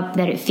brought up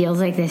that it feels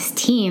like this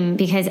team,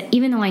 because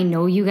even though I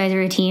know you guys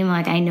are a team,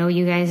 like I know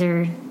you guys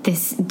are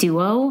this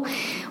duo,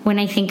 when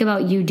I think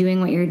about you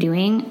doing what you're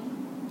doing,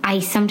 I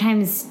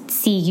sometimes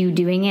see you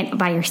doing it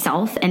by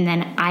yourself, and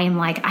then I am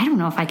like, I don't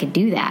know if I could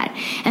do that.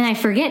 And I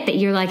forget that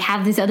you're like,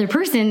 have this other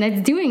person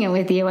that's doing it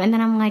with you. And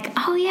then I'm like,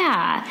 oh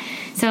yeah.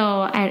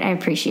 So I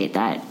appreciate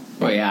that.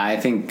 Well, yeah, I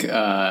think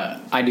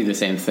I do the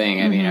same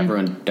thing. I mean,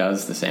 everyone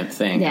does the same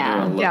thing. Yeah.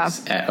 Everyone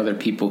looks at other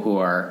people who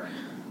are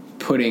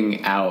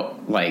putting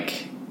out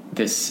like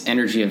this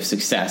energy of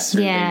success,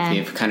 or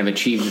they've kind of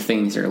achieved the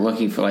things they're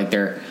looking for, like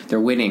they're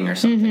winning or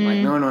something. Like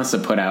no one wants to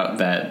put out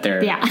that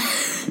they're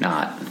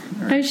not.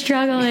 I'm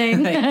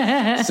struggling.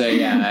 So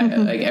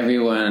like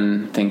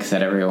everyone thinks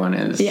that everyone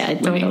is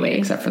winning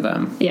except for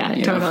them. Yeah,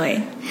 totally.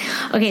 Know?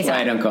 Okay, That's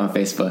why I don't go on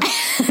Facebook.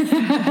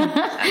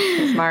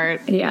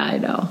 Smart. Yeah, I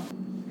know.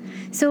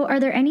 So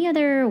are there any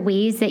other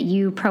ways that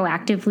you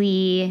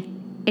proactively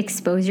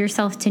expose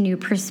yourself to new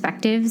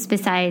perspectives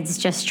besides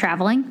just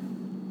traveling?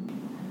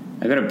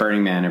 I go to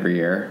Burning Man every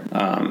year.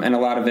 And a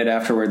lot of it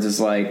afterwards is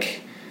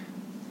like,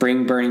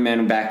 bring Burning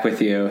Man back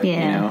with you, you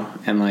know,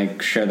 and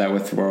like share that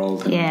with the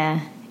world.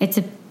 And it's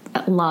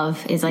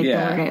love is like the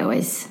word I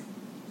always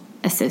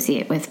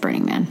associate with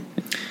Burning Man.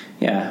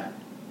 Yeah.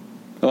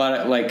 A lot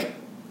of like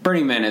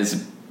Burning Man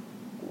is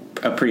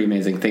a pretty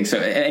amazing thing. So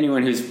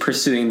anyone who's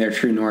pursuing their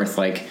true north,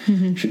 like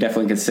should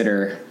definitely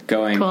consider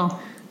going. Cool.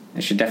 I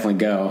should definitely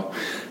go.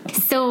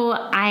 So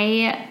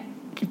I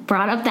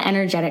brought up the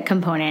energetic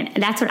component.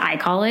 That's what I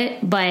call it.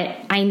 But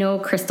I know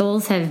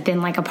crystals have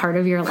been like a part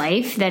of your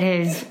life that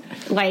has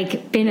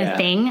like been a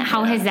thing.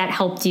 How has that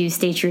helped you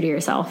stay true to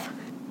yourself?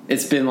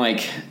 It's been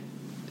like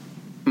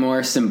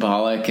more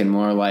symbolic and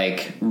more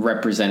like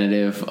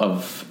representative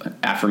of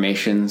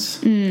affirmations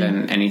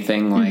than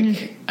anything.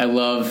 Like I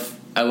love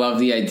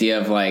the idea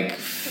of like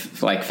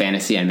like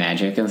fantasy and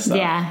magic and stuff.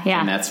 Yeah, yeah.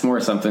 And that's more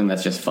something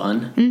that's just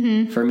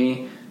fun for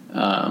me.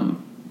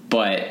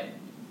 But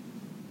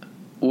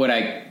what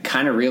I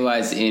kind of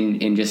realized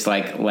in just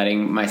like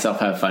letting myself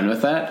have fun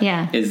with that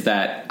is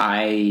that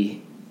I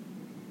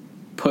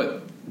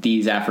put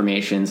these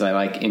affirmations, I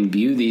like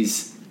imbue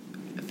these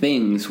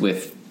things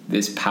with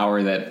this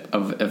power that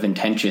of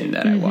intention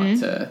that I want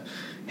to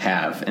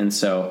have. And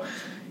so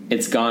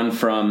it's gone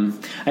from,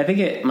 I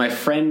think my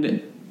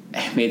friend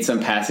made some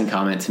passing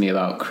comment to me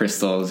about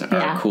crystals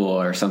are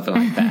cool or something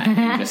like that.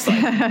 And just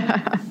like,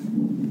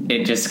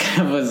 it just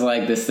kind of was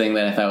like this thing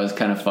that I thought was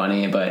kind of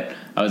funny, but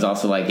I was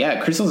also like,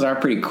 yeah, crystals are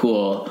pretty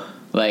cool.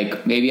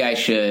 Like maybe I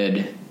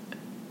should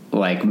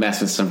like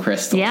mess with some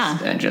crystals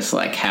and just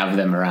like have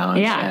them around.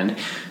 And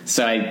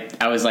so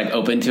I was like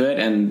open to it,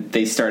 and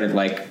they started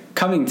like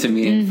coming to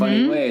me in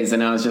funny ways.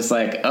 And I was just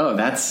like, oh,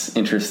 that's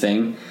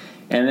interesting.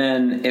 And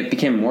then it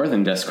became more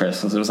than just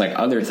crystals. It was like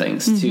other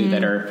things too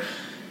that are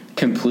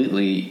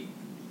completely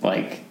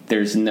like,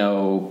 there's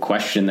no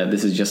question that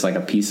this is just like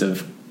a piece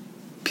of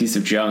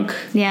junk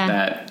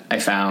that I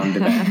found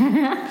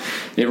that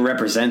it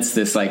represents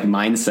this like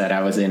mindset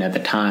I was in at the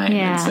time.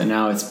 And so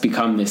now it's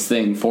become this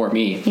thing for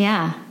me.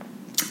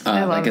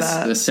 I love like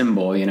that. a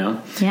symbol, you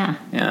know?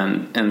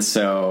 And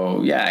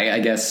so, I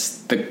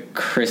guess the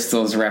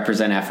crystals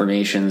represent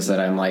affirmations that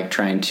I'm like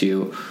trying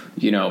to,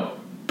 you know,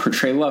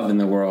 portray love in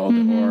the world,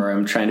 or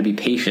I'm trying to be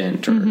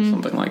patient or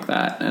something like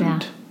that.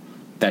 And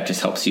that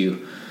just helps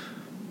you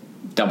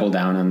double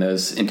down on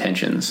those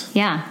intentions.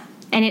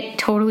 And it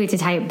totally, to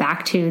tie it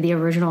back to the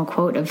original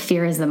quote of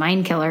fear is the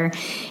mind killer,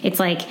 it's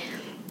like,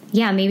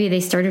 maybe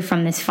they started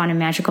from this fun and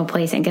magical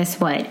place, and guess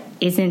what?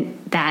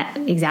 Isn't that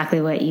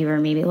exactly what you were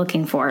maybe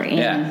looking for in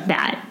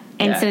that?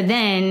 And so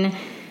then,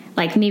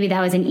 like, maybe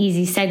that was an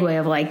easy segue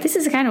of like, this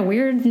is kind of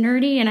weird,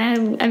 nerdy, and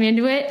I'm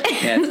into it.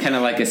 It's kind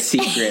of like a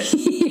secret.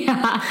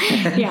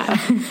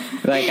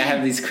 Like, I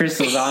have these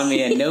crystals on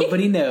me and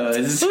nobody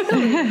knows.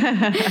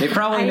 They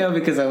probably know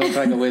because I look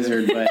like a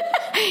wizard, but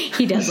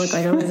he does look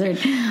like a wizard.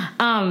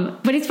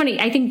 But it's funny.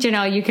 I think,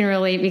 Janelle, you can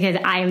relate because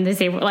I am the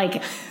same.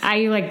 Like,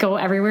 I like go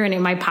everywhere, and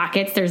in my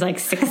pockets there's like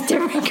 6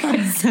 different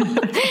crystals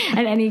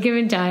at any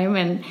given time.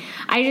 And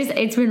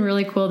it's been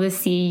really cool to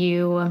see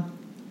you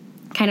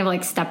kind of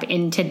like step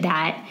into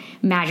that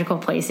magical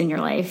place in your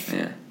life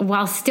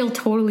while still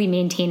totally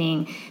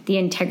maintaining the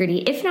integrity,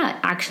 if not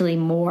actually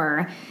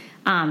more.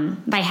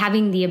 By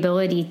having the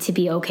ability to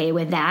be okay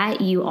with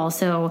that, you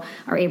also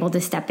are able to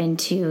step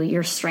into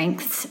your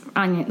strengths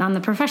on the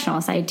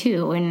professional side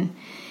too. And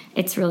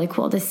it's really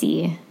cool to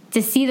see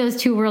those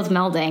two worlds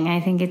melding. I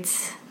think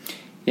it's,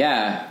 you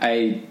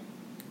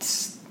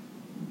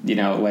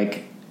know,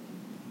 like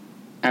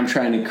I'm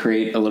trying to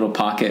create a little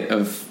pocket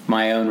of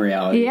my own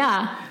reality.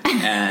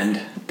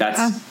 And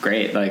that's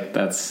great. Like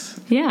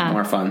that's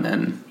more fun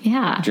than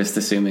just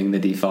assuming the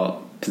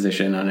default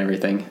position on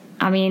everything.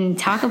 I mean,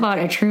 talk about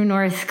a True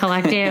North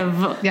collective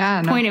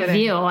point of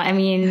view. I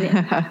mean,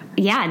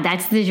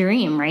 that's the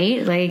dream,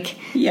 right? Like,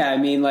 I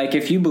mean, like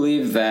if you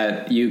believe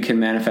that you can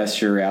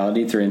manifest your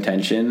reality through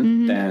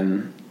intention,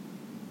 then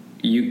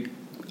you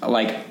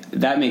like,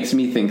 that makes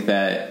me think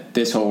that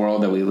this whole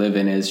world that we live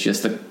in is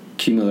just a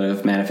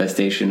cumulative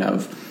manifestation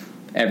of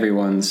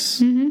everyone's,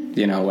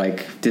 you know,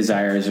 like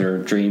desires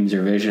or dreams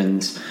or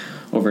visions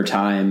over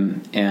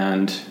time.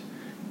 And,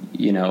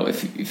 you know,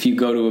 if you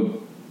go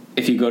to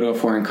a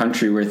foreign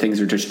country where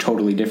things are just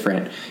totally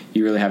different,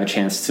 you really have a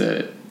chance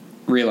to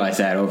realize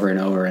that over and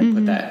over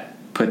and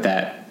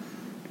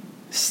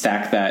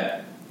stack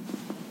that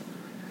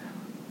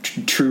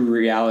true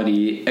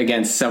reality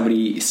against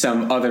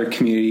some other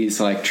community's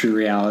like true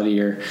reality,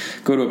 or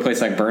go to a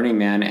place like Burning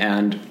Man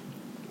and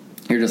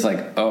you're just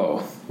like,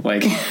 oh,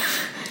 like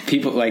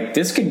people like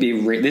this could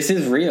be this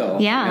is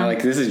real. You know,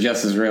 like this is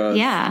just as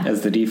real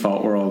as the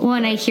default world. Well,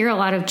 and I hear a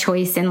lot of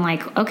choice and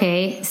like,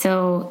 okay,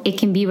 so it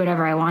can be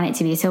whatever I want it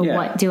to be. So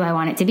what do I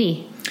want it to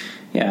be?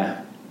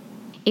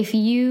 If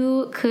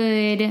you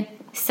could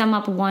sum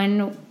up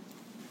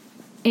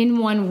in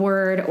one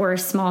word or a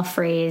small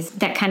phrase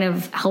that kind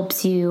of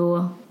helps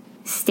you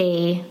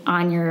stay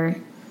on your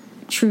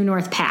true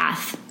north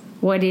path,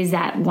 what is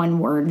that one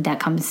word that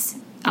comes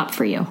up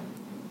for you?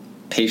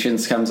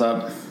 Patience comes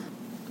up.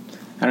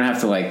 I don't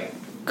have to like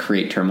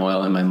create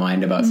turmoil in my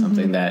mind about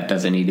something that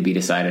doesn't need to be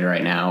decided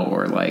right now,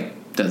 or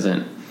like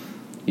doesn't,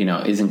 you know,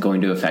 isn't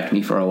going to affect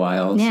me for a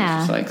while. So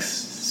just like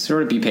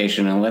sort of be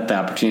patient and let the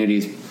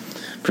opportunities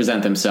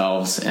present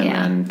themselves, and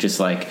then just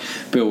like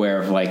be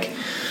aware of like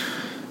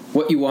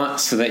what you want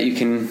so that you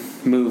can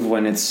move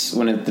when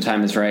the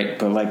time is right.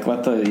 But like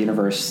let the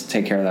universe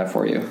take care of that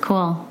for you.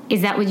 Cool.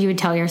 Is that what you would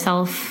tell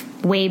yourself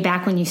way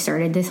back when you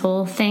started this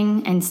whole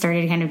thing and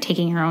started kind of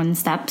taking your own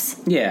steps?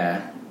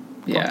 Yeah.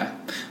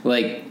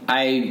 Like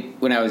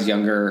when I was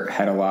younger,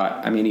 had a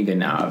lot, I mean, even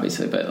now,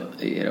 obviously,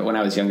 but you know, when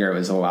I was younger, it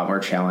was a lot more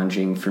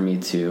challenging for me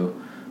to,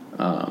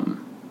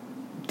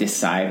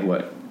 decide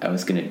what I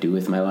was going to do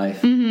with my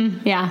life.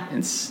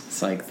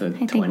 It's like the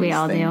 20s I think we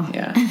all thing. do.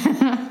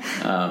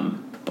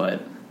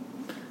 But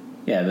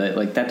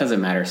that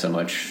doesn't matter so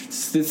much.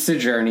 It's a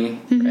journey,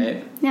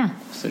 right? Yeah.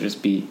 So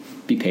just be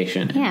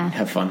patient and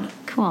have fun.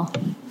 Cool.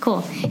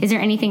 Is there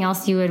anything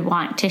else you would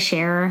want to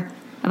share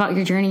about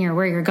your journey or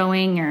where you're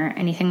going or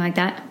anything like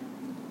that?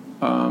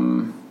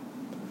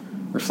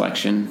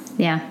 Reflection.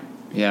 Yeah.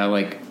 Yeah,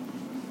 like,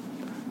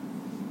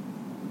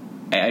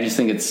 I just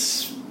think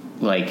it's,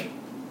 like,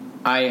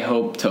 I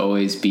hope to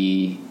always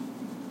be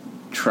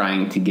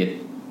trying to get,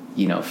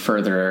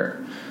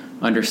 further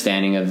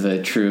understanding of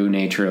the true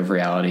nature of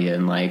reality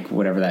and, like,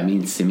 whatever that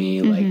means to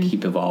me, like,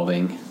 keep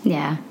evolving.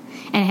 Yeah.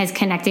 And has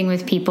connecting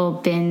with people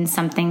been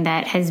something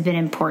that has been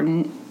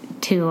important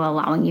to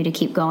allowing you to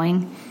keep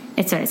going?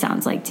 It's what it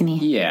sounds like to me.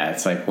 Yeah,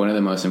 it's, like, one of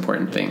the most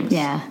important things.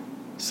 Yeah.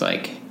 It's,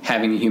 like,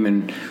 having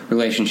human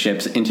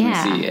relationships,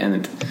 intimacy,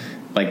 and,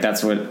 like,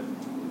 that's what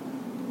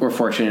we're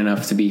fortunate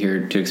enough to be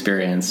here to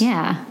experience.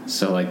 Yeah.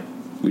 So, like,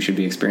 we should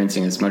be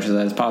experiencing as much of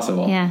that as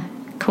possible. Yeah.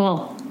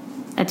 Cool.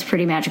 That's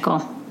pretty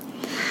magical.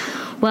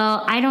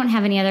 Well, I don't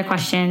have any other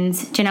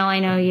questions. Janelle, I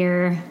know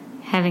you're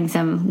having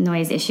some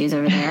noise issues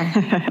over there,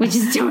 which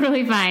is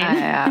totally fine. I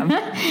am.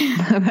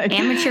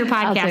 Amateur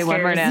podcasters. I'll say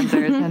one word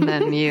answers and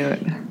then mute.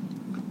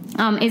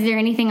 Is there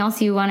anything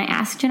else you want to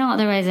ask, Janelle?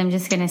 Otherwise, I'm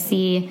just going to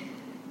see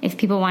if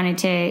people wanted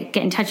to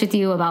get in touch with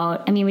you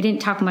about, I mean, we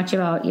didn't talk much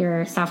about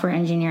your software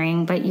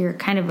engineering, but you're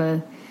kind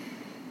of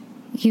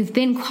you've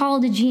been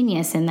called a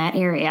genius in that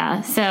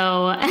area. So,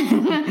 so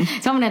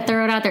I'm going to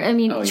throw it out there. I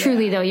mean,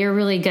 truly though, you're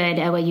really good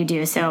at what you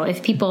do. So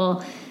if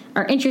people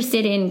are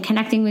interested in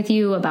connecting with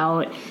you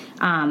about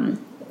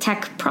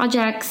tech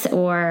projects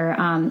or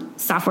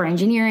software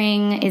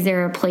engineering, is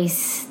there a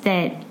place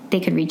that they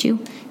could reach you?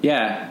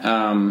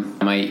 Yeah.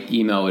 My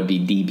email would be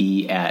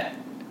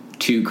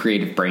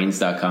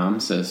db@twocreativebrains.com.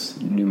 So it's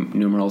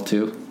numeral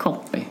 2.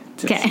 Cool.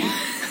 Okay.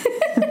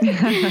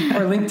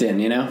 Or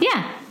LinkedIn,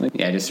 Yeah.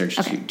 Yeah, just search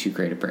two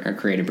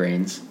creative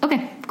brains.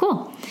 Okay,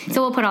 cool.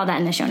 So we'll put all that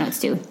in the show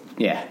notes too.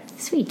 Yeah.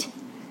 Sweet.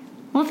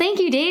 Well, thank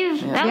you,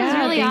 Dave. Yeah. That was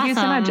really awesome. Thank you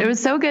so much. It was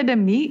so good to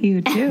meet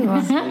you too.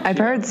 I've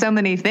heard so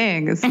many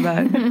things,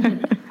 but yeah,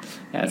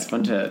 it's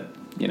fun to,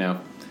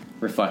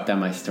 reflect on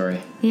my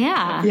story.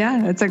 Yeah.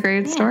 Yeah, it's a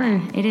great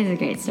story. It is a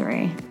great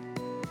story.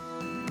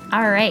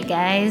 All right,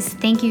 guys.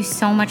 Thank you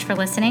so much for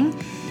listening.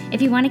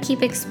 If you want to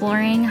keep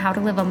exploring how to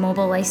live a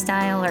mobile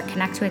lifestyle or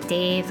connect with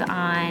Dave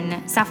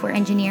on software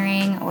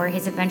engineering or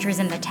his adventures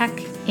in the tech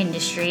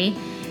industry,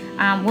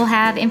 we'll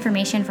have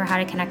information for how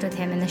to connect with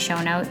him in the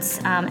show notes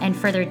and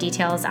further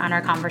details on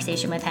our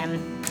conversation with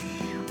him.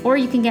 Or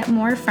you can get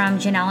more from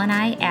Janelle and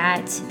I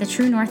at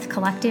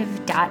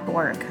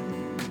thetruenorthcollective.org.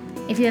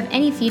 If you have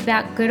any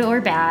feedback, good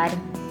or bad,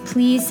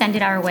 please send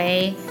it our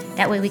way.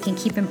 That way we can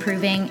keep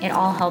improving. It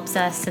all helps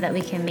us so that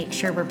we can make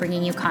sure we're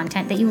bringing you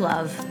content that you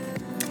love.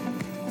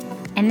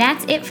 And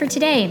that's it for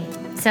today.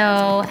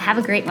 So have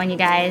a great one, you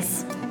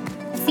guys.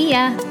 See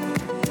ya.